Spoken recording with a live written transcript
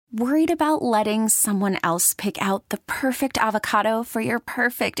Worried about letting someone else pick out the perfect avocado for your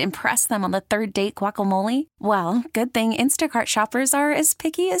perfect impress them on the third date guacamole? Well, good thing Instacart shoppers are as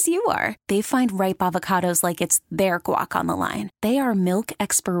picky as you are. They find ripe avocados like it's their guac on the line. They are milk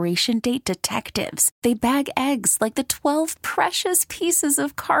expiration date detectives. They bag eggs like the 12 precious pieces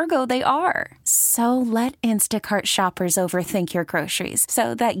of cargo they are. So let Instacart shoppers overthink your groceries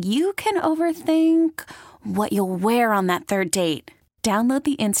so that you can overthink what you'll wear on that third date. Download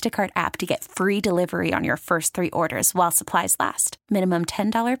the Instacart app to get free delivery on your first 3 orders while supplies last. Minimum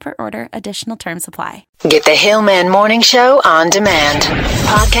 $10 per order. Additional terms apply. Get the Hillman Morning Show on demand.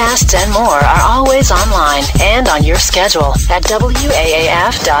 Podcasts and more are always online and on your schedule at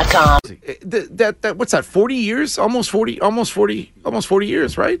WAAF.com. What's that? 40 years? Almost 40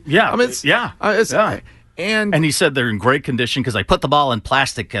 years, right? Yeah. I mean, Yeah. And he said they're in great condition because I put the ball in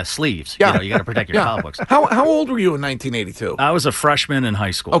plastic sleeves. Yeah. You got to protect your comic books. How old were you in 1982? I was a freshman in high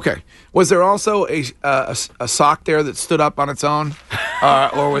school. Okay. Was there also a sock there that stood up on its own?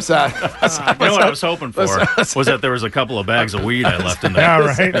 Or was that... You know what I was hoping for was that there was a couple of bags of weed I left in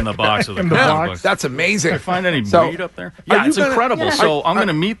there in the box of the comic books. That's amazing. Did I find any weed up there? Yeah, it's incredible. Yeah. So I'm going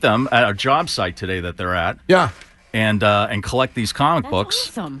to meet them at a job site today that they're at. Yeah. And collect these comic books.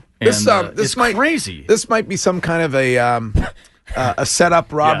 Awesome. This it's might, crazy. This might be some kind of a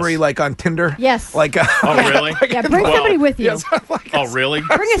setup robbery, like on Tinder. Yes. Like. Oh, really? Yeah, bring somebody with you. Yes, oh, really?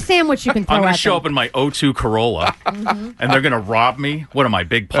 Bring a sandwich you can throw I'm going at to show them. up in my O2 Corolla, and they're going to rob me. What am I,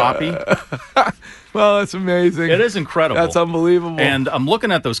 Big Poppy? Well, that's amazing. It is incredible. That's unbelievable. And I'm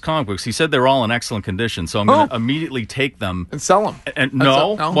looking at those comic books. He said they're all in excellent condition, so I'm going to immediately take them and sell them. And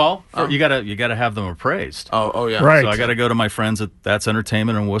you gotta have them appraised. Oh yeah, right. So I got to go to my friends at That's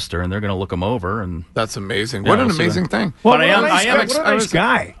Entertainment in Worcester, and they're going to look them over. And that's amazing. What an amazing thing. Well, but what a nice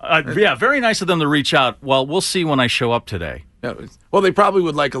guy. Yeah, very nice of them to reach out. Well, we'll see when I show up today. Yeah, well, they probably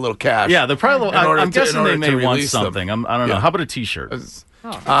would like a little cash. Yeah, they probably. I'm guessing they may want release something. I don't know. How about a T-shirt?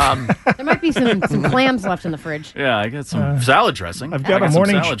 There might be some clams left in the fridge. Yeah, I got some salad dressing. I've got a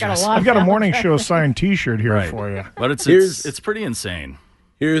morning show signed T-shirt here for you. But it's pretty insane.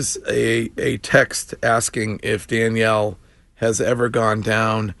 Here's a text asking if Danielle has ever gone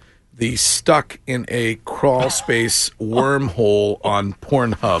down the stuck in a crawl space wormhole on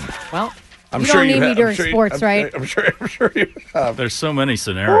Pornhub. Well, I'm you sure don't need you me have. during sports, right? I'm sure you have. There's so many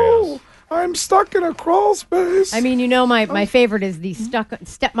scenarios. Oh, I'm stuck in a crawl space. I mean, my favorite is the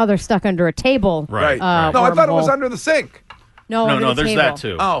stepmother stuck under a table. Right. No, I thought it was under the sink. No, there's that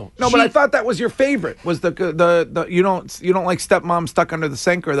too. Oh no, but I thought that was your favorite. Was the you don't like stepmom stuck under the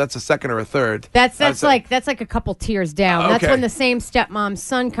sink, or that's a second or a third? That's like a couple tiers down. Okay. That's when the same stepmom's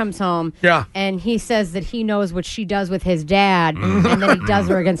son comes home. Yeah. And he says that he knows what she does with his dad, and then he does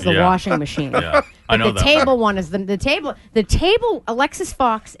her against the washing machine. Yeah. I know the that. table one is the table. Alexis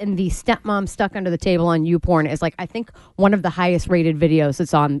Fox and the stepmom stuck under the table on YouPorn is like I think one of the highest rated videos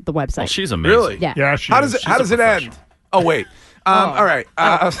that's on the website. Well, she's amazing. Really? Yeah. She How is. does it end? Oh wait. All right.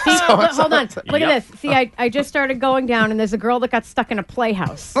 See, hold on. Look at this. See, I just started going down, and there's a girl that got stuck in a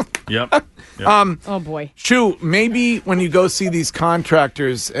playhouse. Yep. Oh boy. Shu, maybe when you go see these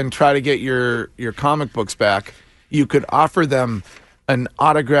contractors and try to get your comic books back, you could offer them an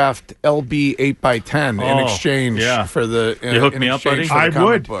autographed LB 8x10 in exchange for the. You hook me up, buddy? I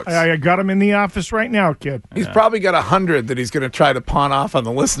would. I got him in the office right now, kid. He's probably got 100 that he's going to try to pawn off on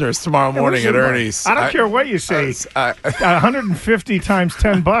the listeners tomorrow morning at Ernie's. I don't care what you say. 150 times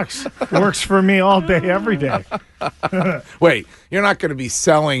 $10 works for me all day, every day. Wait, you're not going to be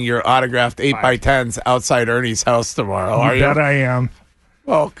selling your autographed 8x10s outside Ernie's house tomorrow, are you? Bet I am.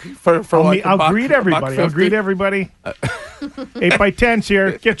 Well, for I'll greet everybody. I'll greet everybody. 8x10s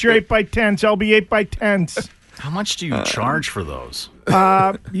here. Get your 8x10s. LB 8x10s. How much do you charge for those?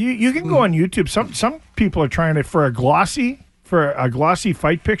 You can go on YouTube. Some people are trying it for a glossy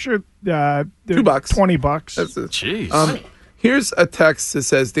fight picture. $2, $20. Jeez. Here's a text that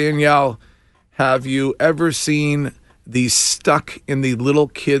says, Danielle, have you ever seen the stuck in the little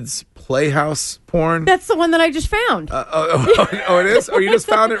kids' playhouse porn? That's the one that I just found. It is? Oh, you just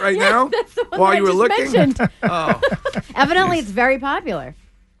found it right now? That's the one while that you were looking? mentioned. Evidently, it's very popular.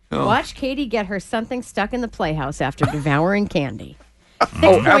 Watch Katie get her something stuck in the playhouse after devouring candy.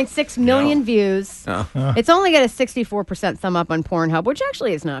 6.6 million views. It's only got a 64% thumb up on Pornhub, which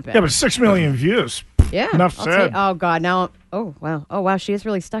actually is not bad. Yeah, but 6 million views. Yeah. Enough said. Oh, God. Now, oh, wow. She is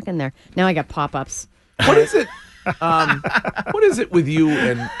really stuck in there. Now I got pop-ups. What is it? What is it with you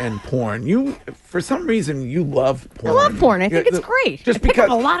and porn? You, for some reason, you love porn. I love porn. I think it's great. Just I pick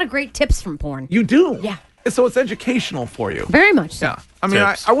because up a lot of great tips from porn. You do? Yeah. So it's educational for you. Very much so. Yeah. I mean,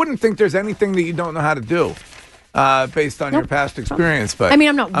 I wouldn't think there's anything that you don't know how to do. based on your past experience. But I mean,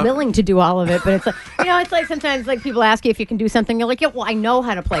 I'm not willing to do all of it, but it's like, it's like sometimes like people ask you if you can do something. You're like, yeah, well, I know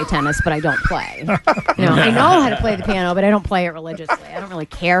how to play tennis, but I don't play. I know how to play the piano, but I don't play it religiously. I don't really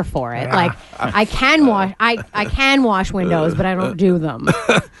care for it. Like I can wash windows, but I don't do them.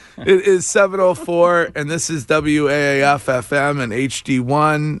 It is 7:04, and this is WAAF FM and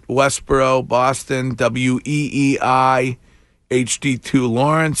HD1 Westboro, Boston, WEEI HD2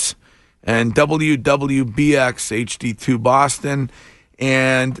 Lawrence, and WWBX HD2 Boston.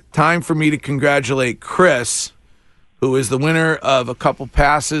 And time for me to congratulate Chris, who is the winner of a couple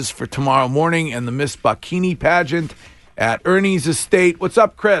passes for tomorrow morning and the Miss Bikini pageant at Ernie's Estate. What's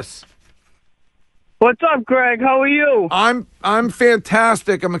up, Chris? What's up, Greg? How are you? I'm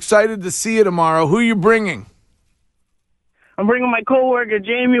fantastic. I'm excited to see you tomorrow. Who are you bringing? I'm bringing my coworker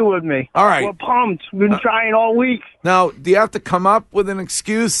Jamie with me. All right. We're pumped. We've been trying all week. Now, do you have to come up with an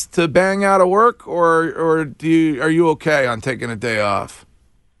excuse to bang out of work, or are you okay on taking a day off?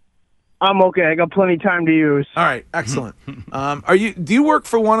 I'm okay. I got plenty of time to use. All right, excellent. Do you work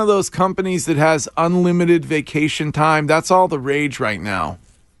for one of those companies that has unlimited vacation time? That's all the rage right now.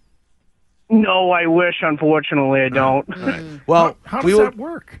 No, I wish. Unfortunately, I don't. All right. Well, how does that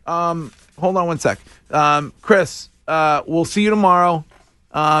work? Hold on one sec. Chris, we'll see you tomorrow.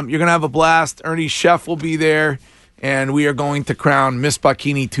 You're going to have a blast. Ernie's chef will be there, and we are going to crown Miss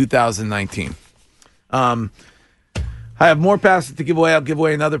Bikini 2019. I have more passes to give away. I'll give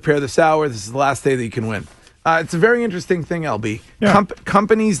away another pair this hour. This is the last day that you can win. It's a very interesting thing, LB. Yeah.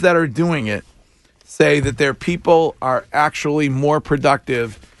 Companies that are doing it say that their people are actually more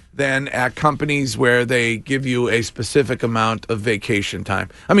productive than at companies where they give you a specific amount of vacation time.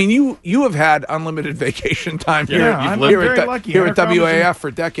 I mean, you have had unlimited vacation time here I'm at lucky. Here at WAF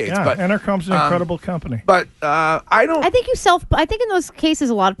for decades. Yeah, but Entercom's an incredible company. But I think in those cases,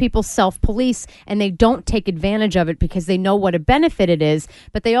 a lot of people self-police and they don't take advantage of it because they know what a benefit it is,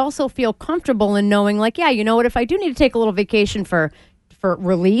 but they also feel comfortable in knowing, like, yeah, you know what, if I do need to take a little vacation for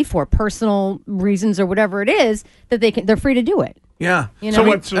relief or personal reasons or whatever it is, that they're free to do it. Yeah.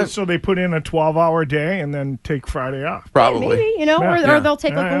 So they put in a 12-hour day and then take Friday off. Probably. Maybe, or they'll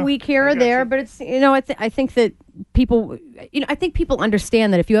take a week here or there. But it's, I think that people, I think people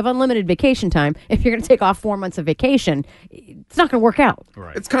understand that if you have unlimited vacation time, if you're going to take off 4 months of vacation, it's not going to work out.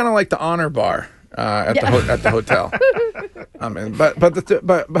 Right. It's kind of like the honor bar at the hotel.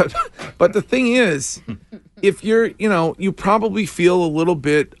 But the thing is, if you're, you probably feel a little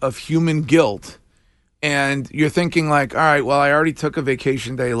bit of human guilt. And you're thinking like, all right, well, I already took a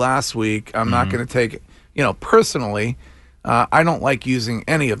vacation day last week. I'm not going to take it. Personally, I don't like using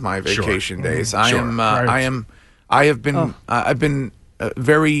any of my vacation days. I've been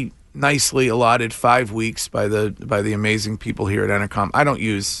very nicely allotted 5 weeks by the amazing people here at Entercom. I don't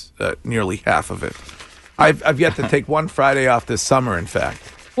use nearly half of it. I've yet to take one Friday off this summer, in fact.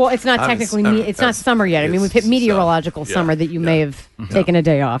 Well, it's not technically it's not summer yet. I mean, we've hit meteorological summer that you may have taken a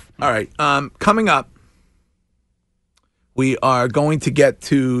day off. All right. Coming up, we are going to get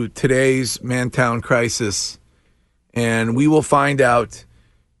to today's Mantown crisis, and we will find out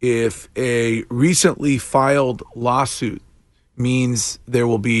if a recently filed lawsuit means there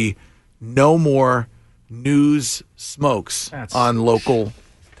will be no more news smokes on local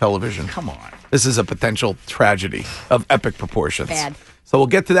television. Come on. This is a potential tragedy of epic proportions. Bad. So we'll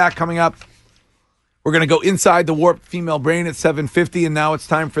get to that coming up. We're going to go inside the warped female brain at 7:50, and now it's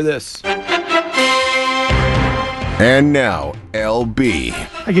time for this. And now, LB.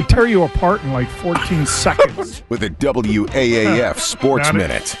 I could tear you apart in like 14 seconds. With a WAAF Sports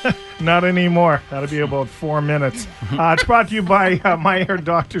Minute. Not anymore. That'll be about 4 minutes. It's brought to you by my hair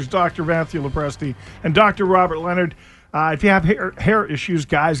doctors, Dr. Matthew Lepresti and Dr. Robert Leonard. If you have hair issues,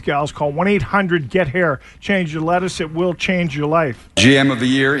 guys, gals, call 1-800-GET-HAIR. Change your lettuce. It will change your life. GM of the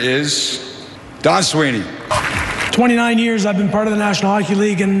year is Don Sweeney. 29 years I've been part of the National Hockey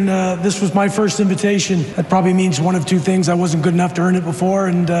League, and this was my first invitation. That probably means one of two things. I wasn't good enough to earn it before,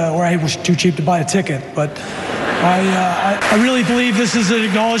 or I was too cheap to buy a ticket. But I really believe this is an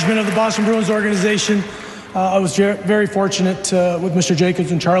acknowledgement of the Boston Bruins organization. I was very fortunate with Mr.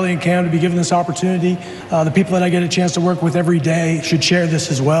 Jacobs and Charlie and Cam to be given this opportunity. The people that I get a chance to work with every day should share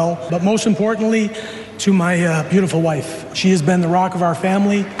this as well. But most importantly, to my beautiful wife. She has been the rock of our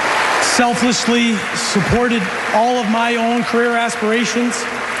family. Selflessly supported all of my own career aspirations,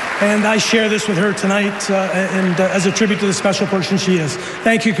 and I share this with her tonight and as a tribute to the special person she is.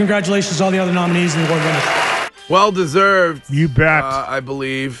 Thank you. Congratulations to all the other nominees and award winners. Well deserved. You bet. I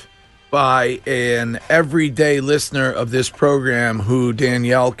believe by an everyday listener of this program who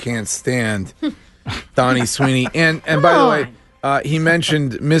Danielle can't stand, Donnie Sweeney. And by the way, He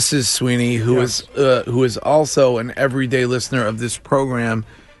mentioned Mrs. Sweeney, who is also an everyday listener of this program,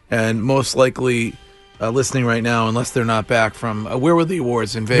 and most likely listening right now, unless they're not back from where were the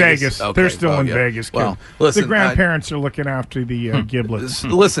awards in Vegas? Vegas. Okay. They're still in Vegas. Well, listen, the grandparents are looking after the giblets.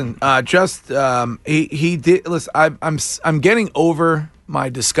 Listen, he did. Listen, I'm getting over my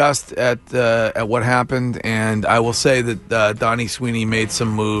disgust at what happened, and I will say that Donnie Sweeney made some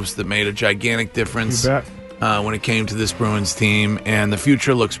moves that made a gigantic difference. You bet. When it came to this Bruins team, and the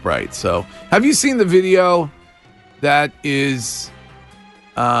future looks bright. So, have you seen the video that is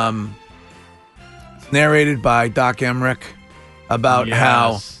narrated by Doc Emmerich about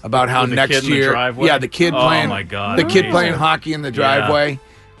how next year, the kid playing, my God, the kid playing hockey in the driveway,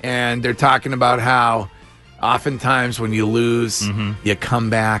 and they're talking about how oftentimes when you lose, you come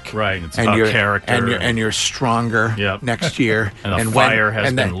back, right? It's and about you're character, and you're stronger next year, and the fire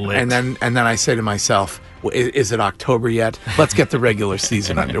has been lit. And then I say to myself, well, is it October yet? Let's get the regular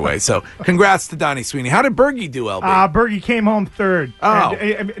season underway. So, congrats to Donnie Sweeney. How did Bergie do, LB? Bergie came home third. Oh,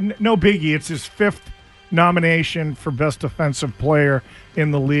 and, no biggie. It's his 5th nomination for best defensive player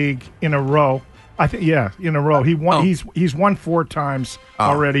in the league in a row. I think, in a row. He won. He's won 4 times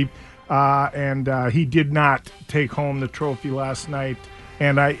already, and he did not take home the trophy last night.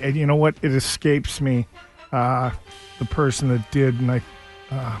 And you know what? It escapes me, the person that did. And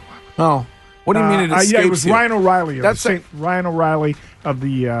what do you mean it escapes it was you? Ryan O'Reilly. Ryan O'Reilly of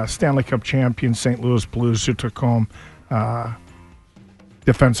the Stanley Cup champion St. Louis Blues, who took home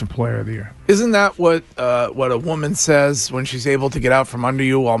Defensive Player of the Year. Isn't that what a woman says when she's able to get out from under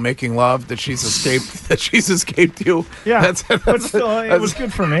you while making love? That she's escaped. That she's escaped you. Yeah, but still, it was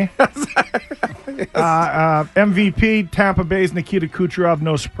good for me. MVP Tampa Bay's Nikita Kucherov,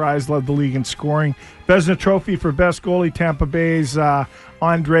 no surprise, led the league in scoring. Vezina Trophy for best goalie, Tampa Bay's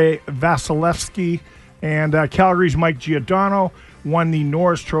Andrei Vasilevsky, and Calgary's Mike Giordano won the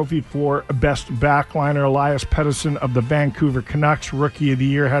Norris Trophy for best backliner. Elias Pettersson of the Vancouver Canucks, Rookie of the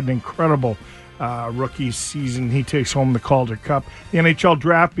Year, had an incredible rookie season. He takes home the Calder Cup. The NHL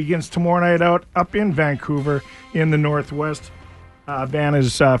Draft begins tomorrow night up in Vancouver in the Northwest. Van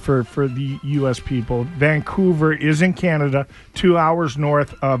is for the U.S. people. Vancouver is in Canada, 2 hours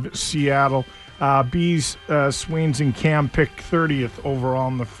north of Seattle. Bees, Sweens, and Cam picked 30th overall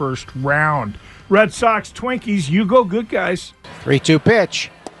in the first round. Red Sox, Twinkies, you go good, guys. 3-2 pitch.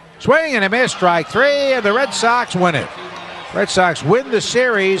 Swing and a miss, strike 3, and the Red Sox win it. Red Sox win the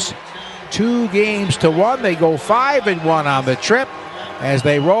series 2-1. They go 5-1 on the trip as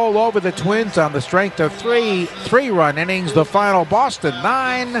they roll over the Twins on the strength of 3 3-run innings. The final, Boston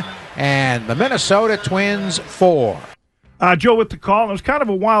 9 and the Minnesota Twins 4. Joe with the call. It was kind of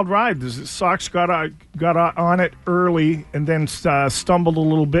a wild ride. The Sox got on it early and then stumbled a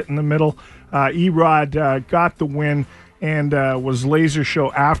little bit in the middle. Erod got the win and was laser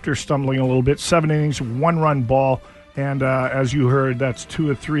show after stumbling a little bit. 7 innings, 1-run ball. And as you heard, that's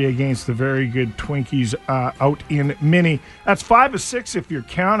 2 of 3 against the very good Twinkies out in Mini. That's 5 of 6 if you're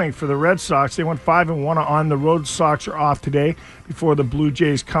counting for the Red Sox. They went 5-1 on the road. Sox are off today before the Blue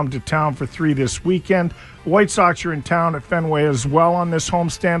Jays come to town for 3 this weekend. White Sox are in town at Fenway as well on this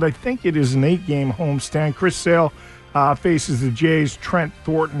homestand. I think it is an 8-game homestand. Chris Sale faces the Jays. Trent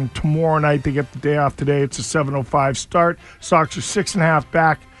Thornton tomorrow night. They get the day off today. It's a 7:05 start. Sox are 6.5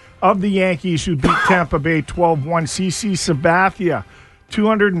 back of the Yankees, who beat Tampa Bay 12-1. CC Sabathia,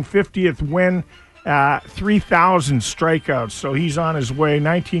 250th win, 3,000 strikeouts. So he's on his way.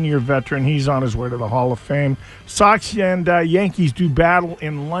 19-year veteran. He's on his way to the Hall of Fame. Sox and Yankees do battle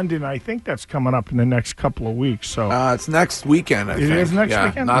in London. I think that's coming up in the next couple of weeks. So it's next weekend, I think. It is next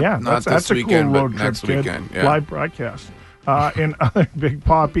weekend? Not that's this weekend, a cool road but trip, next kid. weekend. Yeah. Live broadcast. In other big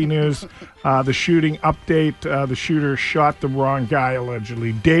poppy news, the shooting update, the shooter shot the wrong guy,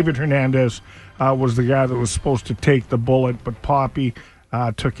 allegedly. David Hernandez was the guy that was supposed to take the bullet, but Poppy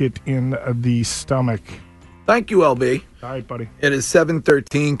took it in the stomach. Thank you, LB. All right, buddy. It is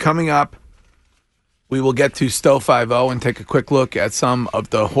 7:13. Coming up, we will get to Stow 5-0 and take a quick look at some of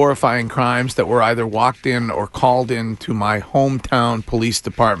the horrifying crimes that were either walked in or called in to my hometown police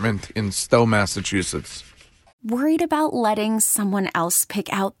department in Stow, Massachusetts. Worried about letting someone else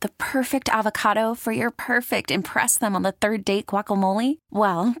pick out the perfect avocado for your perfect impress them on the third date guacamole?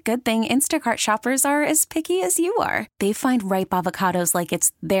 Well, good thing Instacart shoppers are as picky as you are. They find ripe avocados like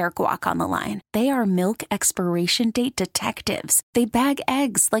it's their guac on the line. They are milk expiration date detectives. They bag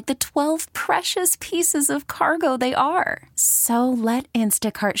eggs like the 12 precious pieces of cargo they are. So let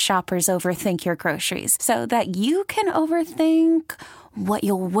Instacart shoppers overthink your groceries so that you can overthink what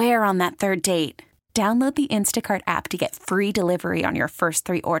you'll wear on that third date. Download the Instacart app to get free delivery on your first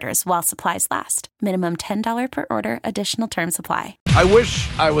 3 orders while supplies last. Minimum $10 per order. Additional terms apply. I wish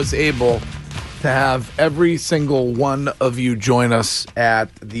I was able to have every single one of you join us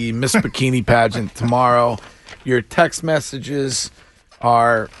at the Miss Bikini pageant tomorrow. Your text messages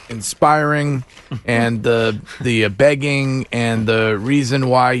are inspiring, and the begging and the reason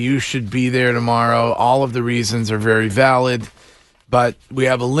why you should be there tomorrow, all of the reasons are very valid. But we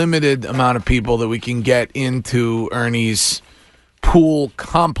have a limited amount of people that we can get into Ernie's pool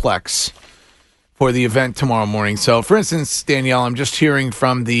complex for the event tomorrow morning. So, for instance, Danielle, I'm just hearing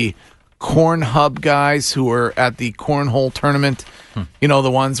from the Corn Hub guys who were at the cornhole tournament. You know,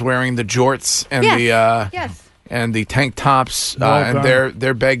 the ones wearing the jorts and and the tank tops, and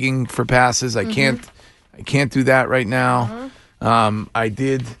they're begging for passes. I can't do that right now. I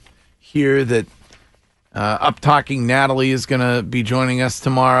did hear that Up-Talking Natalie is going to be joining us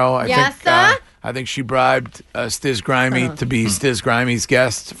tomorrow. I think she bribed Stiz Grimy to be Stiz Grimy's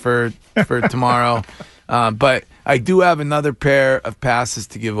guest for tomorrow. But I do have another pair of passes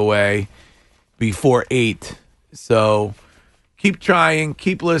to give away before 8. So keep trying,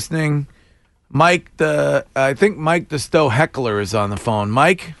 keep listening. I think Mike the Stow heckler is on the phone.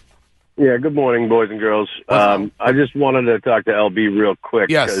 Mike? Yeah, good morning, boys and girls. I just wanted to talk to LB real quick.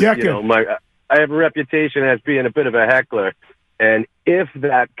 Yes. I have a reputation as being a bit of a heckler, and if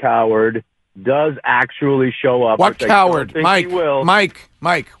that coward does actually show up... What coward? Mike,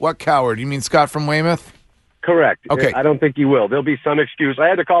 what coward? You mean Scott from Weymouth? Correct. Okay. I don't think he will. There'll be some excuse. I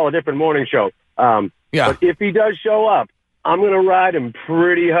had to call a different morning show. But if he does show up, I'm going to ride him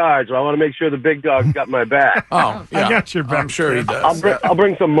pretty hard, so I want to make sure the big dog's got my back. I got your back. I'm sure he does. I'll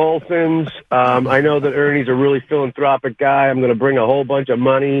bring some Molsons. I know that Ernie's a really philanthropic guy. I'm going to bring a whole bunch of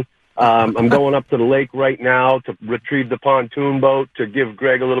money. I'm going up to the lake right now to retrieve the pontoon boat to give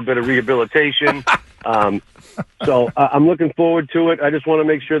Greg a little bit of rehabilitation. So I'm looking forward to it. I just want to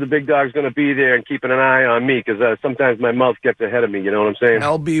make sure the big dog's going to be there and keeping an eye on me because sometimes my mouth gets ahead of me. You know what I'm saying?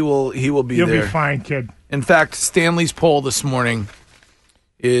 LB will be there. You'll be fine, kid. In fact, Stanley's poll this morning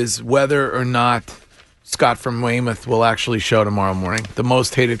is whether or not Scott from Weymouth will actually show tomorrow morning. The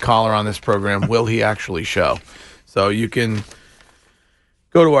most hated caller on this program, will he actually show? So you can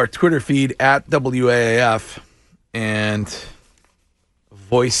go to our Twitter feed at WAAF and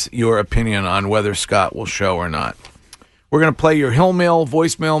voice your opinion on whether Scott will show or not. We're going to play your Hill Mail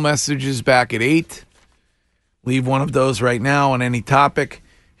voicemail messages back at 8. Leave one of those right now on any topic.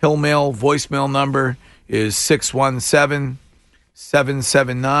 Hill Mail voicemail number is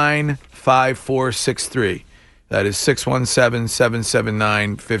 617-779-5463. That is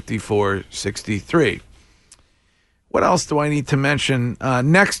 617-779-5463. What else do I need to mention?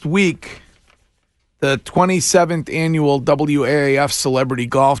 Next week, the 27th annual WAAF Celebrity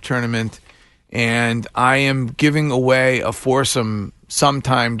Golf Tournament, and I am giving away a foursome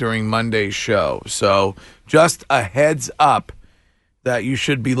sometime during Monday's show. So just a heads up that you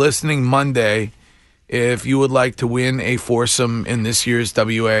should be listening Monday if you would like to win a foursome in this year's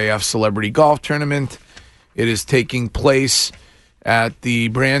WAAF Celebrity Golf Tournament. It is taking place at the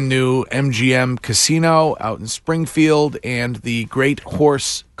brand new MGM Casino out in Springfield and the Great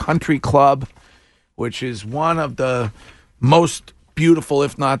Horse Country Club, which is one of the most beautiful,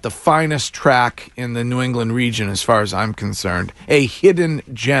 if not the finest track in the New England region as far as I'm concerned. A hidden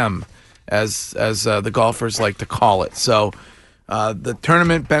gem, as the golfers like to call it. So the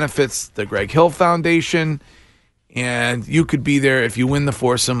tournament benefits the Greg Hill Foundation, and you could be there if you win the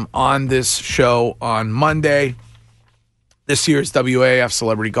foursome on this show on Monday. This year's WAAF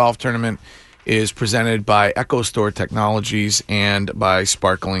Celebrity Golf Tournament is presented by Echo Store Technologies and by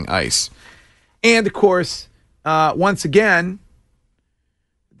Sparkling Ice. And, of course, once again,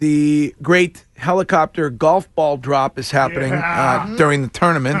 the great helicopter golf ball drop is happening during the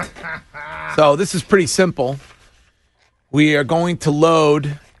tournament. So this is pretty simple. We are going to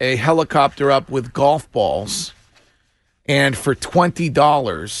load a helicopter up with golf balls, and for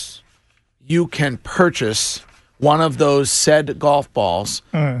 $20, you can purchase one of those said golf balls.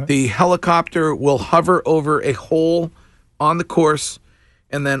 The helicopter will hover over a hole on the course,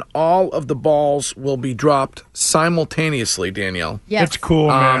 and then all of the balls will be dropped simultaneously, Danielle. Yes. It's cool,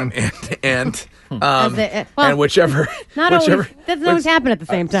 man. And whichever... doesn't always happen at the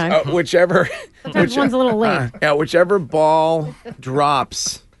same time. Sometimes one's a little late. Whichever ball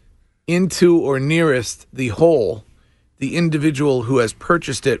drops into or nearest the hole, the individual who has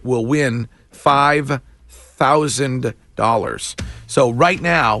purchased it will win $5,000. So right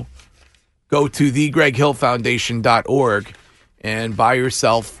now, go to thegreghillfoundation.org and buy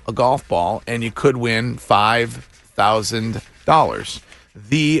yourself a golf ball, and you could win $5,000.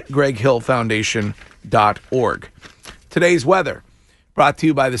 thegreghillfoundation.org. Today's weather brought to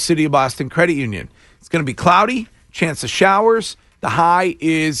you by the City of Boston Credit Union. It's going to be cloudy, chance of showers. The high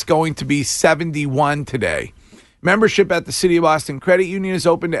is going to be 71 today. Membership at the City of Boston Credit Union is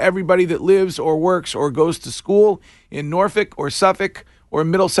open to everybody that lives or works or goes to school in Norfolk or Suffolk or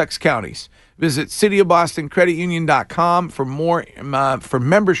Middlesex counties. Visit cityofbostoncreditunion.com for more for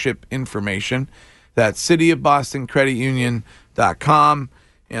membership information. That's cityofbostoncreditunion.com.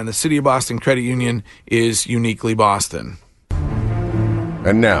 And the City of Boston Credit Union is uniquely Boston.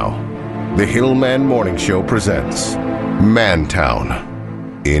 And now, the Hillman Morning Show presents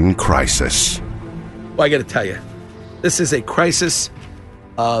Mantown in Crisis. Well, I got to tell you, this is a crisis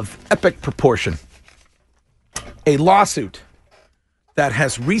of epic proportion. A lawsuit that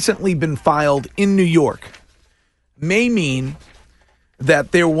has recently been filed in New York may mean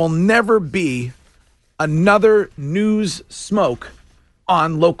that there will never be another news smoke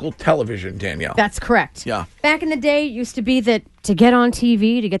on local television, Danielle. That's correct. Yeah. Back in the day, it used to be that to get on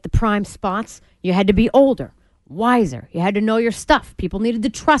TV, to get the prime spots, you had to be older, wiser. You had to know your stuff. People needed to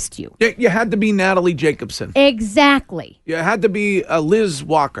trust you. You had to be Natalie Jacobson. Exactly. You had to be Liz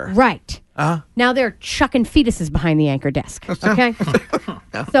Walker. Right. Now they're chucking fetuses behind the anchor desk. Okay?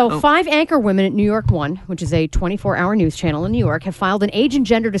 So 5 anchor women at New York One, which is a 24-hour news channel in New York, have filed an age and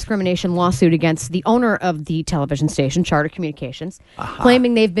gender discrimination lawsuit against the owner of the television station, Charter Communications,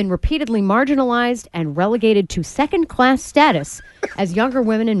 claiming they've been repeatedly marginalized and relegated to second-class status as younger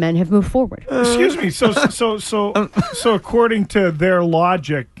women and men have moved forward. Excuse me. So according to their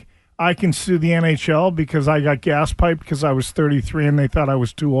logic, I can sue the NHL because I got gas piped because I was 33 and they thought I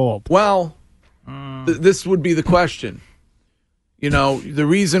was too old. Well, this would be the question. You know, the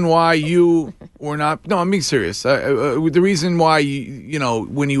reason why you were not... No, I'm being serious. The reason why, you know,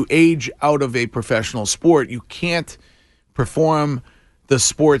 when you age out of a professional sport, you can't perform the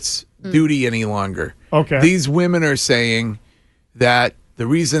sport's duty any longer. Okay. These women are saying that the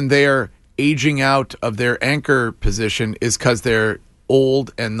reason they're aging out of their anchor position is because they're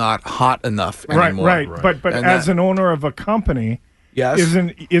old and not hot enough anymore. Right. But as an owner of a company, yes,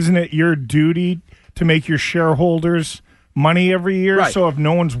 isn't it your duty to make your shareholders money every year? Right. So if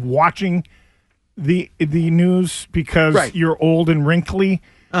no one's watching the news because you're old and wrinkly,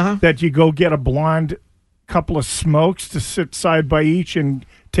 that you go get a blonde couple of smokes to sit side by each and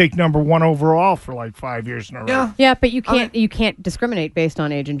take number 1 overall for like 5 years in a row. Yeah, but you can't discriminate based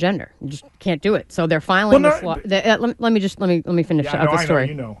on age and gender. You just can't do it. So they're filing this law. Let me finish out the story.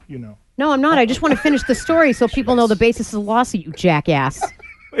 You know. No, I'm not. I just want to finish the story so people know the basis of the lawsuit, you jackass.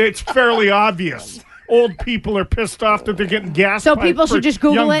 It's fairly obvious. Old people are pissed off that they're getting gas. So people should just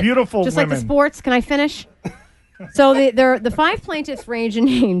Google young, it, beautiful just women. like the sports. Can I finish? So the 5 plaintiffs range in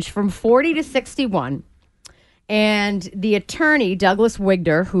age from 40 to 61. And the attorney, Douglas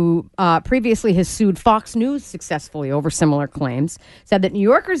Wigder, who previously has sued Fox News successfully over similar claims, said that New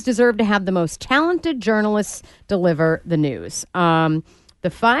Yorkers deserve to have the most talented journalists deliver the news. The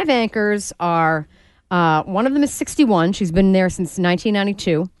 5 anchors are, one of them is 61. She's been there since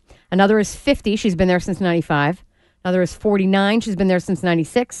 1992. Another is 50. She's been there since 95. Another is 49. She's been there since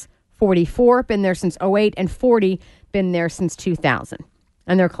 96. 44, been there since 08. And 40, been there since 2000.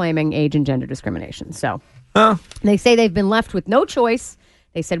 And they're claiming age and gender discrimination. So... They say they've been left with no choice.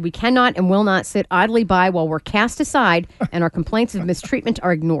 They said we cannot and will not sit idly by while we're cast aside and our complaints of mistreatment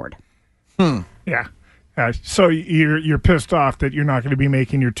are ignored. Yeah. So you're pissed off that you're not going to be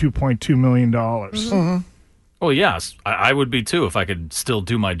making your $2.2 million. Well, yes, I would be too if I could still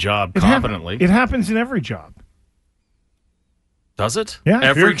do my job competently. It happens in every job. Does it? Yeah.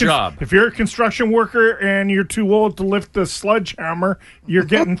 Every job. If you're a construction worker and you're too old to lift the sledgehammer, you're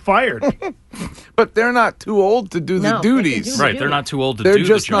getting fired. But they're not too old to do the duties. Right, they're not too old to do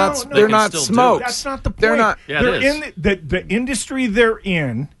the job. They're not smokes. That's not the point. They're not. Yeah, they're it is. in the industry they're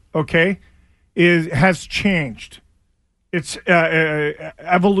in, okay, has changed. It's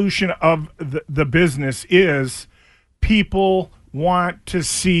evolution of the business is people want to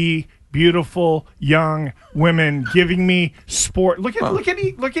see beautiful young women giving me sport. Look at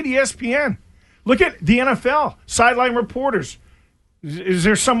ESPN. Look at the NFL sideline reporters. Is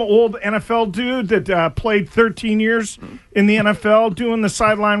there some old NFL dude that played 13 years in the NFL doing the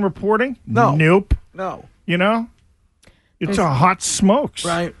sideline reporting? No. Nope. No. You know, it's a hot smokes.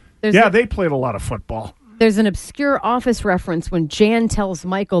 Right. They played a lot of football. There's an obscure Office reference when Jan tells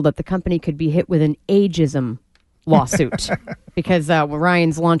Michael that the company could be hit with an ageism lawsuit because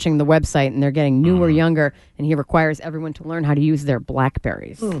Ryan's launching the website and they're getting newer, younger, and he requires everyone to learn how to use their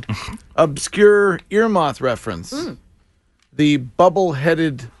Blackberries. Obscure earmoth reference. The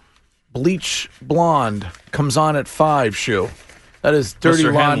bubble-headed bleach blonde comes on at 5 shoe. That is dirty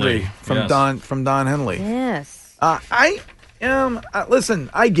Mr. laundry Henley. from Don Henley. Yes. Listen,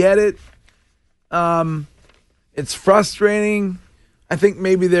 I get it. It's frustrating. I think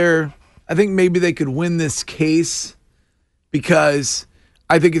maybe they could win this case because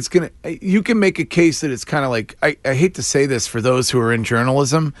I think it's you can make a case that it's kind of like, I hate to say this for those who are in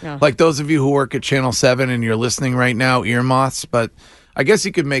journalism, like those of you who work at Channel 7 and you're listening right now, ear moths, but I guess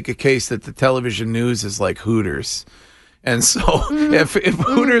you could make a case that the television news is like Hooters. And so if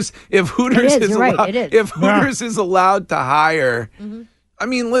Hooters is allowed to hire, I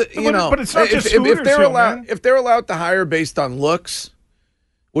mean, but it's not just Hooters, if they're allowed to hire based on looks,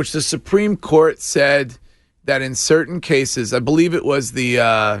 which the Supreme Court said that in certain cases, I believe it was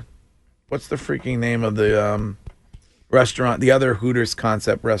the what's the freaking name of the restaurant, the other Hooters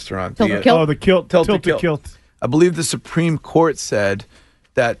concept restaurant, Tilted Kilt. Tilted Kilt. I believe the Supreme Court said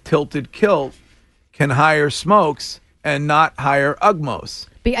that Tilted Kilt can hire Smokes and not hire Ugmos.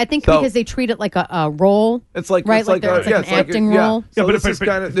 I think because they treat it like a role. It's like right, it's like an acting role. So this is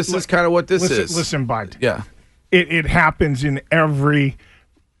kind of what this is. Listen, bud. Yeah, it happens in every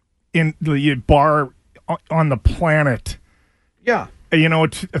the bar on the planet. Yeah. You know, a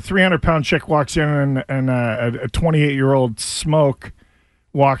 300-pound chick walks in and a 28-year-old Smoke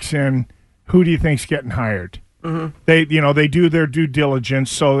walks in. Who do you think's getting hired? Mm-hmm. They do their due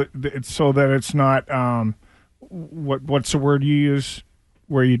diligence so that it's not what's the word you use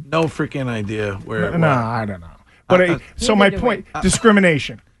where you no freaking idea where. No, I don't know. But so my point,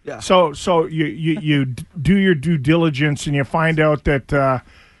 discrimination. Yeah. So you do your due diligence and you find out that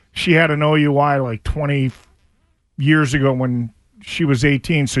she had an OUI like 20 years ago when she was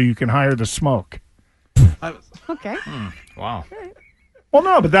 18, so you can hire the Smoke. Okay. Wow. Well,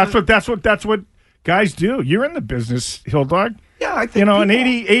 no, but that's what guys do. You're in the business, Hill Dog. Yeah, I think an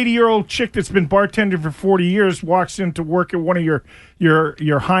 80-year-old chick that's been bartending for 40 years walks in to work at one of your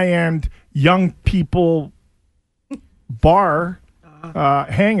high-end young people bar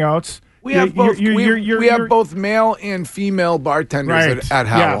hangouts. We have both male and female bartenders at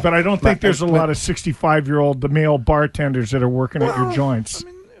Howell. Yeah, but I don't think there's a lot of 65-year-old male bartenders that are working at your joints. I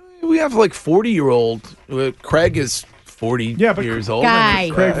mean, we have like 40-year-old. Craig is 40 years old.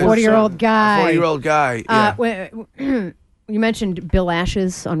 Guy, 40-year-old guy. 40-year-old guy. Yeah. You mentioned Bill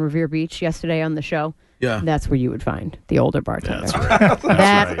Ashes on Revere Beach yesterday on the show. Yeah. That's where you would find the older bartender. That's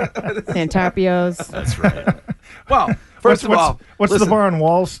right. Santarpio's. That's right. Well, first of all, what's the bar on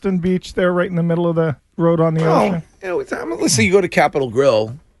Walston Beach there right in the middle of the road on the ocean? Listen, you go to Capitol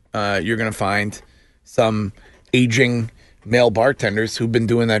Grill, you're going to find some aging male bartenders who've been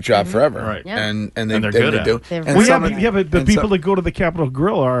doing that job forever. Right. Yeah. And they're good at it. But the people that go to the Capitol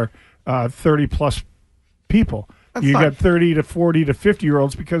Grill are 30-plus people. You got 30 to 40 to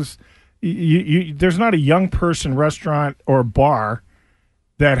 50-year-olds because there's not a young person restaurant or bar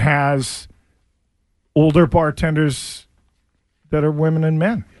that has older bartenders that are women and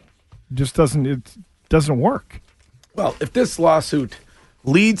men. It doesn't work. Well, if this lawsuit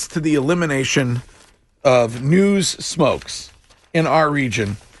leads to the elimination of news Smokes in our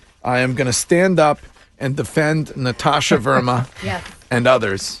region, I am going to stand up and defend Natasha Verma and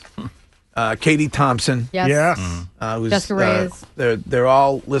others. Katie Thompson. Yes. Jessica Reyes. They're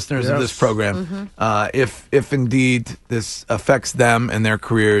all listeners of this program. If indeed this affects them and their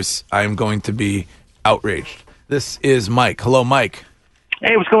careers, I am going to be outraged. This is Mike. Hello, Mike.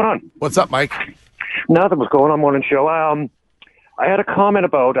 Hey, what's going on? What's up, Mike? Nothing. What's going on, morning show? I had a comment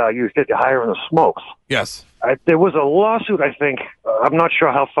about you said you're hiring the Smokes. Yes. There was a lawsuit, I think. I'm not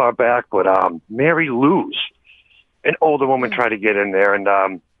sure how far back, but Mary Lou's, an older woman, tried to get in there,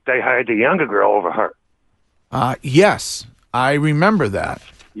 and they hired the younger girl over her. Yes, I remember that.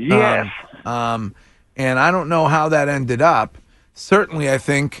 Yes. And I don't know how that ended up. Certainly, I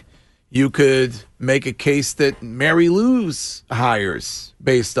think you could make a case that Mary Lou's hires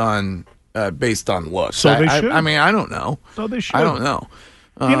based on looks. So they should. I mean, I don't know. So they should. I don't know.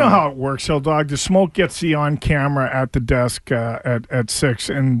 You know how it works, Hill Dog. The Smoke gets the on camera at the desk at 6,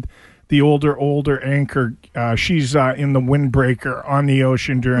 and the older anchor, she's in the windbreaker on the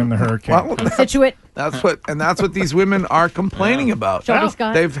ocean during the hurricane. Well, Situate. That's what these women are complaining about.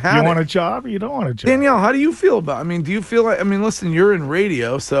 Scott. They've had. You want a job or you don't want a job? Danielle, how do you feel about? I mean, do you feel like? I mean, listen, you're in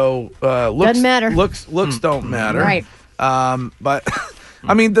radio, so looks doesn't matter. Looks don't matter, right? But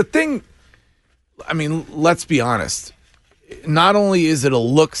I mean, the thing. I mean, let's be honest. Not only is it a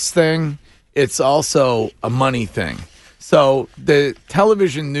looks thing, it's also a money thing. So the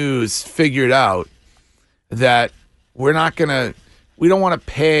television news figured out that we don't want to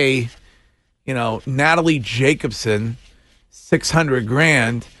pay, Natalie Jacobson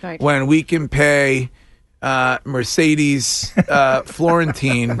 $600,000 when we can pay Mercedes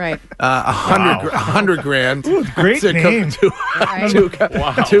Florentine, right? $100 grand. Ooh, great name.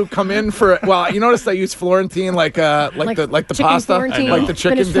 To come in for. Well, you notice I use Florentine like the pasta, like the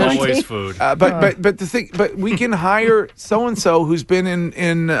chicken dish. Always food. But the thing, but we can hire so and so who's been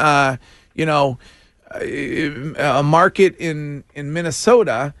in a market in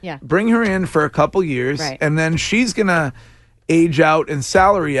Minnesota. Yeah. Bring her in for a couple years, Right. and then she's gonna age out and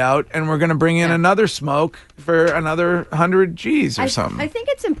salary out, and we're going to bring in another smoke for another 100 G's or something. I think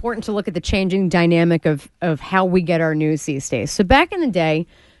it's important to look at the changing dynamic of how we get our news these days. So back in the day,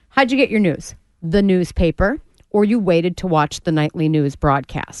 how'd you get your news? The newspaper, or you waited to watch the nightly news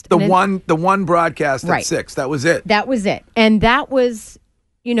broadcast. The one broadcast at 6. That was it. That was it. And that was,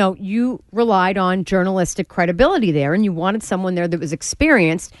 you relied on journalistic credibility there, and you wanted someone there that was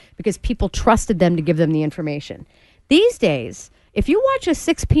experienced because people trusted them to give them the information. These days, if you watch a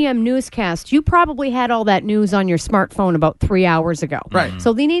 6 p.m. newscast, you probably had all that news on your smartphone about 3 hours ago. Right.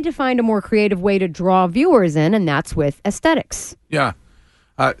 So they need to find a more creative way to draw viewers in, and that's with aesthetics. Yeah.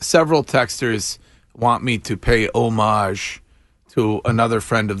 Several texters want me to pay homage to another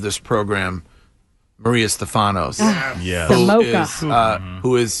friend of this program, Maria Stefanos.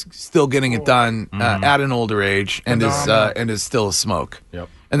 Who is still getting it done at an older age and is still a smoke. Yep.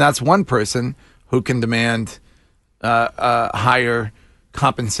 And that's one person who can demand higher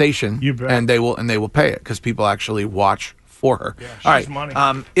compensation, and they will pay it because people actually watch for her. Yeah, all right, money.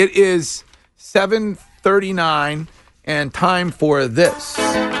 It is 7:39, and time for this.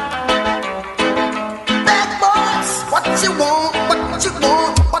 Bad boys, what you want, what you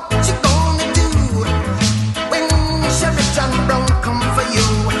want, what you gonna do when Sheriff John Brown come for you?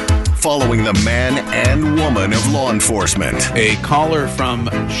 Following the man and woman of law enforcement. A caller from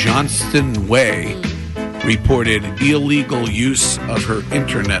Johnston Way reported illegal use of her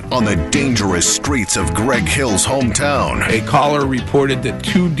internet on the dangerous streets of Greg Hill's hometown. A caller reported that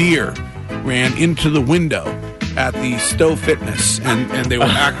 2 deer ran into the window at the Stow Fitness, and they were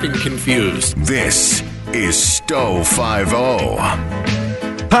acting confused. This is Stow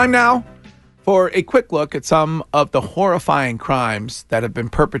 5-0. Time now for a quick look at some of the horrifying crimes that have been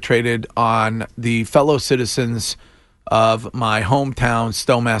perpetrated on the fellow citizens of my hometown,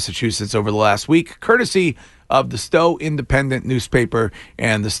 Stow, Massachusetts, over the last week, courtesy of the Stow Independent newspaper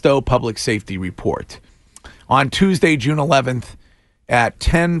and the Stow Public Safety Report. On Tuesday, June 11th, at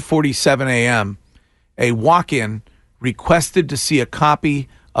 10:47 a.m., a walk-in requested to see a copy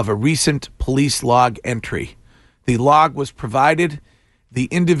of a recent police log entry. The log was provided. The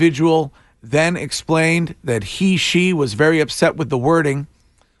individual then explained that she was very upset with the wording.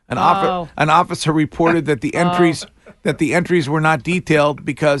 An officer reported that the entries were not detailed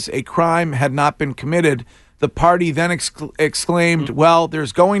because a crime had not been committed. The party then exclaimed, "Well,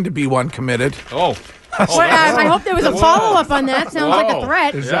 there's going to be one committed." I hope there was a follow-up on that. Sounds like a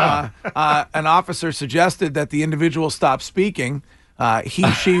threat. An officer suggested that the individual stop speaking.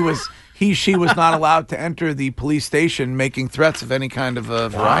 She was not allowed to enter the police station, making threats of any kind of a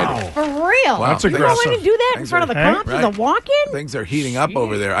variety. For real? Wow. That's You're aggressive. going to do that in front of the cops with a walk-in? Things are heating up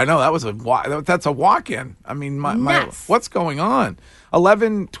over there. I know that's a walk-in. I mean, what's going on?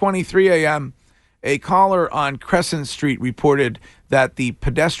 11:23 a.m. A caller on Crescent Street reported that the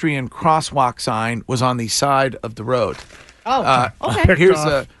pedestrian crosswalk sign was on the side of the road. Okay. Here's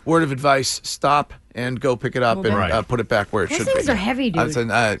a word of advice: stop and go pick it up and put it back where it Those should be. things are heavy, dude.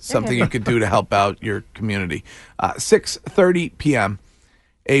 That's something you could do to help out your community. 6:30 p.m.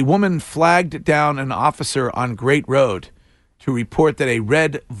 A woman flagged down an officer on Great Road to report that a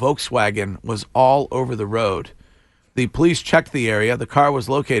red Volkswagen was all over the road. The police checked the area. The car was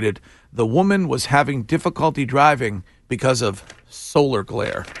located. The woman was having difficulty driving because of solar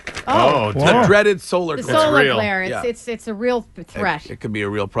glare. The dreaded solar glare. The solar glare. It's a real threat. It could be a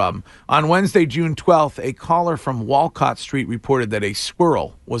real problem. On Wednesday, June 12th, a caller from Walcott Street reported that a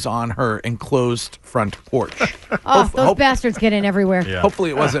squirrel was on her enclosed front porch. Those bastards get in everywhere. Yeah. Hopefully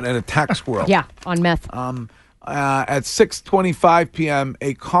it wasn't an attack squirrel. Yeah, on meth. At 6:25 p.m.,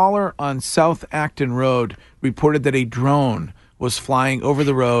 a caller on South Acton Road reported that a drone was flying over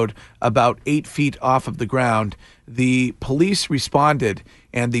the road about 8 feet off of the ground. The police responded,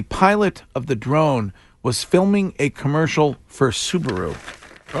 and the pilot of the drone was filming a commercial for Subaru.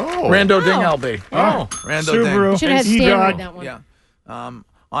 Rando Ding LB. Rando Subaru. Ding. Should have had Stan read that one. Yeah.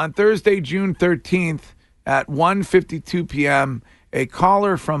 On Thursday, June 13th, at 1:52 p.m., a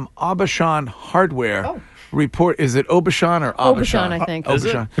caller from Aubuchon Hardware is it Aubuchon or Aubuchon? I think.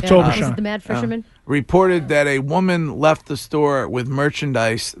 Aubuchon. It's Aubuchon. Is it the Mad Fisherman? Reported that a woman left the store with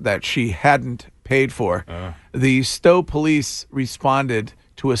merchandise that she hadn't paid for. The Stow police responded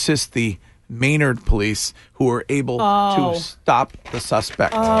to assist the Maynard police, who were able to stop the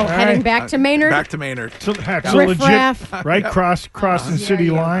suspect. Heading back to Maynard? Back to Maynard. So that's legit, right? Crossing city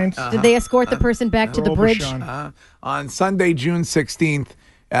lines. Did they escort the person back to the bridge? On Sunday, June 16th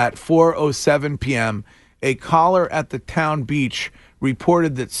at 4:07 p.m., a caller at the town beach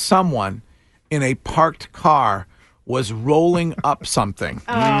reported that someone in a parked car was rolling up something,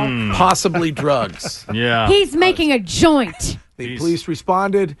 possibly drugs. Yeah. He's making a joint. The police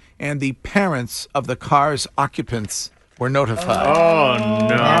responded, and the parents of the car's occupants were notified. Oh,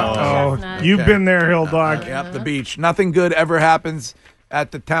 no. You've been there, Hill Dog. Yep, the beach. Nothing good ever happens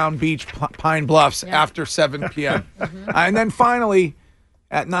at the town beach, Pine Bluffs, after 7 p.m. And then finally,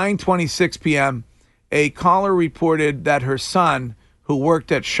 at 9:26 p.m., a caller reported that her son, who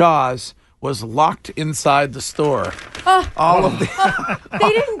worked at Shaw's, was locked inside the store. All of the they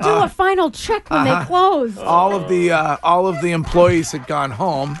didn't do a final check when they closed. all of the employees had gone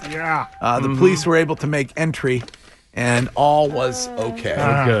home. Yeah. The police were able to make entry, and all was okay.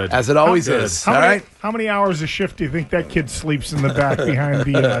 Good. As it always is. All right. How many hours a shift do you think that kid sleeps in the back behind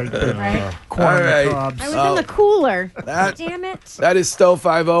the corner All right. cobs? I was in the cooler. That- Damn it. That is Stow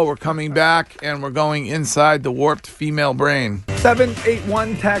 5-0. We're coming back, and we're going inside the warped female brain.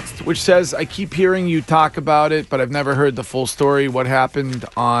 781 text, which says, I keep hearing you talk about it, but I've never heard the full story. What happened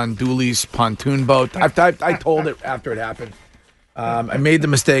on Dooley's pontoon boat? I told it after it happened. I made the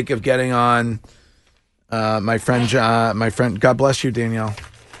mistake of getting on my friend, God bless you, Danielle.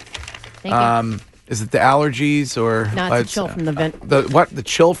 Thank you. Is it the allergies or? No, it's the chill from the vent. The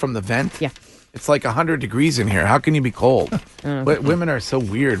chill from the vent? Yeah. It's like 100 degrees in here. How can you be cold? Women are so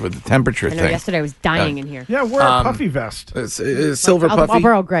weird with the temperature I know, thing. yesterday I was dying in here. Yeah, wear a puffy vest. It's silver puffy. I'll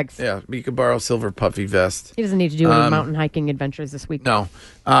borrow Greg's. Yeah, you could borrow silver puffy vest. He doesn't need to do any mountain hiking adventures this week. No.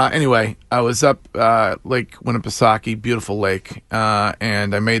 Anyway, I was up Lake Winnipesaukee, beautiful lake,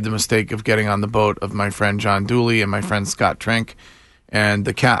 and I made the mistake of getting on the boat of my friend John Dooley and my friend Scott Trink.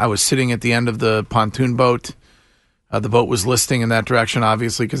 And I was sitting at the end of the pontoon boat. The boat was listing in that direction,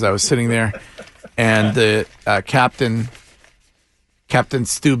 obviously, because I was sitting there. And the Captain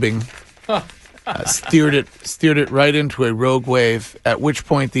Stubing steered it right into a rogue wave, at which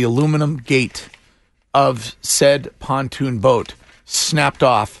point the aluminum gate of said pontoon boat snapped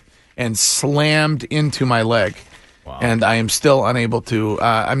off and slammed into my leg. Wow. And I am still unable to,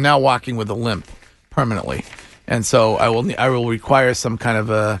 I'm now walking with a limp permanently. And so I will require some kind of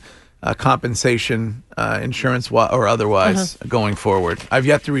a compensation, insurance or otherwise going forward. I've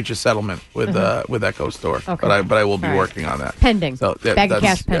yet to reach a settlement with Echo Store, but I will be working on that. Pending. So Bag of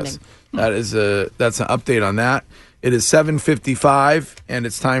cash pending. Yes, that's an update on that. It is 7:55, and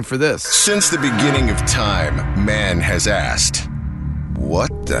it's time for this. Since the beginning of time, man has asked,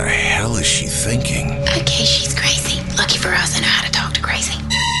 what the hell is she thinking? Okay, she's crazy. Lucky for us, I know how to talk to crazy.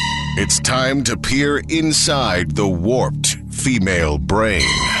 It's time to peer inside the warped female brain.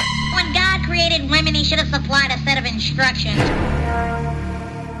 When God created women, he should have supplied a set of instructions.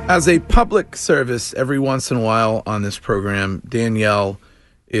 As a public service, every once in a while on this program, Danielle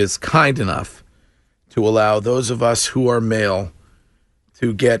is kind enough to allow those of us who are male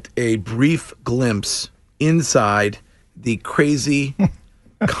to get a brief glimpse inside the crazy,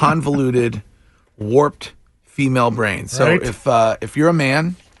 convoluted, warped female brain. So if you're a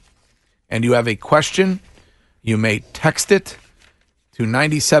man and you have a question, you may text it to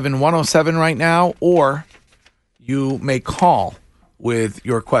 97107 right now, or you may call with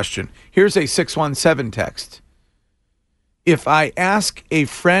your question. Here's a 617 text. If I ask a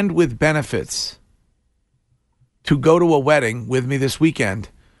friend with benefits to go to a wedding with me this weekend,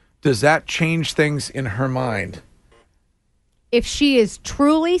 does that change things in her mind? If she is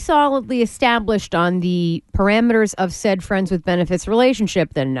truly solidly established on the parameters of said friends with benefits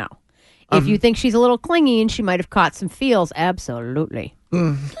relationship, then no. If you think she's a little clingy and she might have caught some feels, absolutely.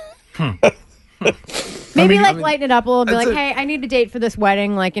 Maybe lighten it up a little bit. Like, hey, I need a date for this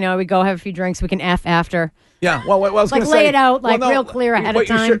wedding. Like, we go have a few drinks. We can F after. Yeah, well, I was going to say... lay it out, real clear ahead of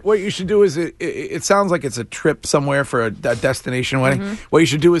time. What you should do is, it sounds like it's a trip somewhere for a destination wedding. What you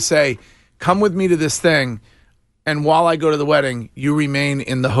should do is say, come with me to this thing, and while I go to the wedding, you remain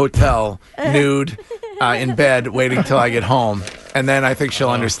in the hotel, nude, in bed, waiting till I get home. And then I think she'll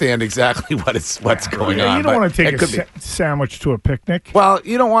understand exactly what's going on. You don't want to take a sandwich to a picnic. Well,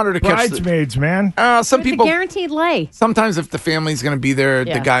 you don't want her to catch bridesmaids, man. Some people it's a guaranteed lay. Sometimes if the family's going to be there,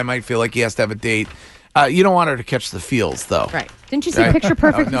 the guy might feel like he has to have a date. You don't want her to catch the feels, though. Right. Didn't you see Picture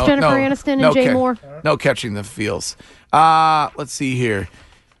Perfect with Jennifer Aniston and Jay Moore? No catching the feels. Let's see here.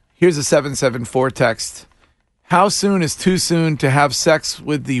 Here's a 774 text. How soon is too soon to have sex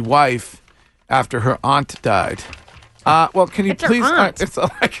with the wife after her aunt died? Well, can you please? Aunt. It's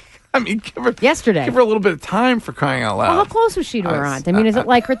like I mean, give her yesterday. Give her a little bit of time, for crying out loud. Well, how close was she to her aunt? I mean, is it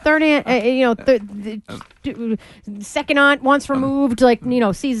like her third aunt? Second aunt once removed, like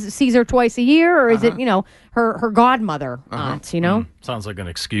sees her twice a year, or is it her godmother aunt? Sounds like an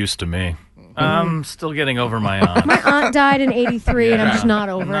excuse to me. I'm still getting over my aunt. My aunt died in '83, and I'm just not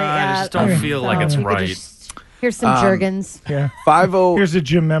over it. I just don't feel like it's right. Here's some Jergens. Yeah. 50. Here's a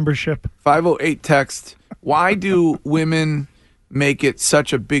gym membership. 508 text. Why do women make it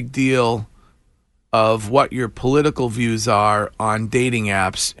such a big deal of what your political views are on dating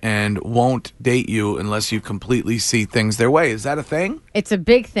apps and won't date you unless you completely see things their way? Is that a thing? It's a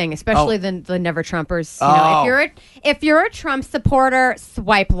big thing, especially the never Trumpers. If you're a Trump supporter,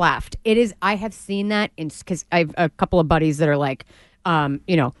 swipe left. It is. I have seen that because I have a couple of buddies that are like,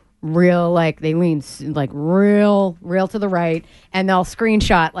 real, like they lean like real to the right, and they'll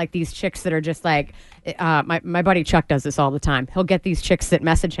screenshot like these chicks that are just like. My buddy Chuck does this all the time. He'll get these chicks that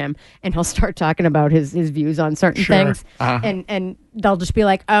message him, and he'll start talking about his views on certain things, and they'll just be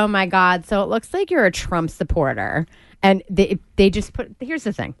like, "Oh my God!" So it looks like you're a Trump supporter, and they just put. Here's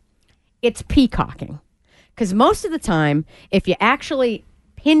the thing, it's peacocking, because most of the time, if you actually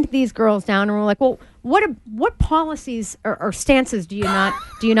pinned these girls down and were like, "Well, what policies or stances do you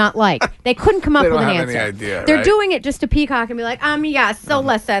not like?" They couldn't come up with an answer. Any idea, They're right? doing it just to peacock and be like, yeah. So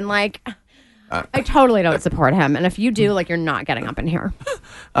listen, like. I totally don't support him. And if you do, like, you're not getting up in here.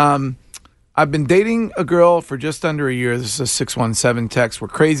 I've been dating a girl for just under a year. This is a 617 text. We're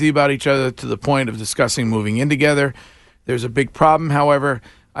crazy about each other to the point of discussing moving in together. There's a big problem, however.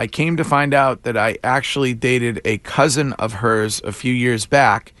 I came to find out that I actually dated a cousin of hers a few years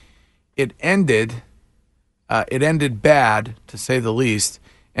back. It ended bad, to say the least,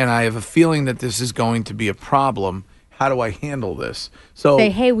 and I have a feeling that this is going to be a problem. How do I handle this? So say,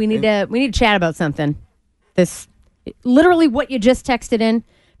 hey, we need to chat about something. This literally what you just texted in.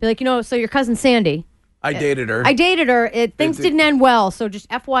 Be like, so your cousin Sandy. I dated her. Things didn't end well. So just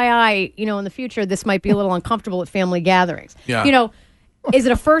FYI, in the future, this might be a little uncomfortable at family gatherings. Yeah. Is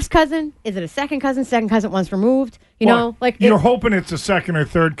it a first cousin? Is it a second cousin? Second cousin once removed? You're hoping it's a second or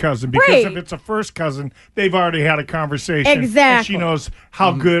third cousin, because if it's a first cousin, they've already had a conversation. Exactly. And she knows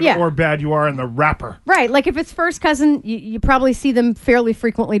how good or bad you are in the wrapper. Right. Like if it's first cousin, you probably see them fairly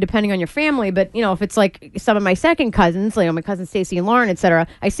frequently depending on your family. But, if it's like some of my second cousins, like my cousin Stacy and Lauren, et cetera,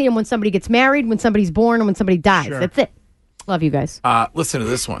 I see them when somebody gets married, when somebody's born, and when somebody dies. Sure. That's it. Love you guys. Listen to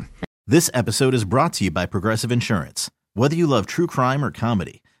this one. This episode is brought to you by Progressive Insurance. Whether you love true crime or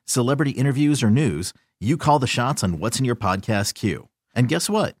comedy, celebrity interviews or news, you call the shots on what's in your podcast queue. And guess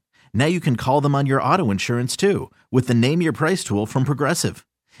what? Now you can call them on your auto insurance too, with the Name Your Price tool from Progressive.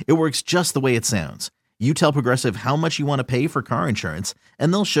 It works just the way it sounds. You tell Progressive how much you want to pay for car insurance,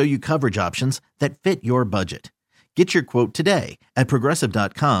 and they'll show you coverage options that fit your budget. Get your quote today at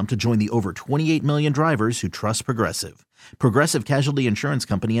Progressive.com to join the over 28 million drivers who trust Progressive. Progressive Casualty Insurance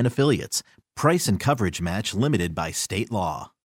Company and Affiliates. Price and coverage match limited by state law.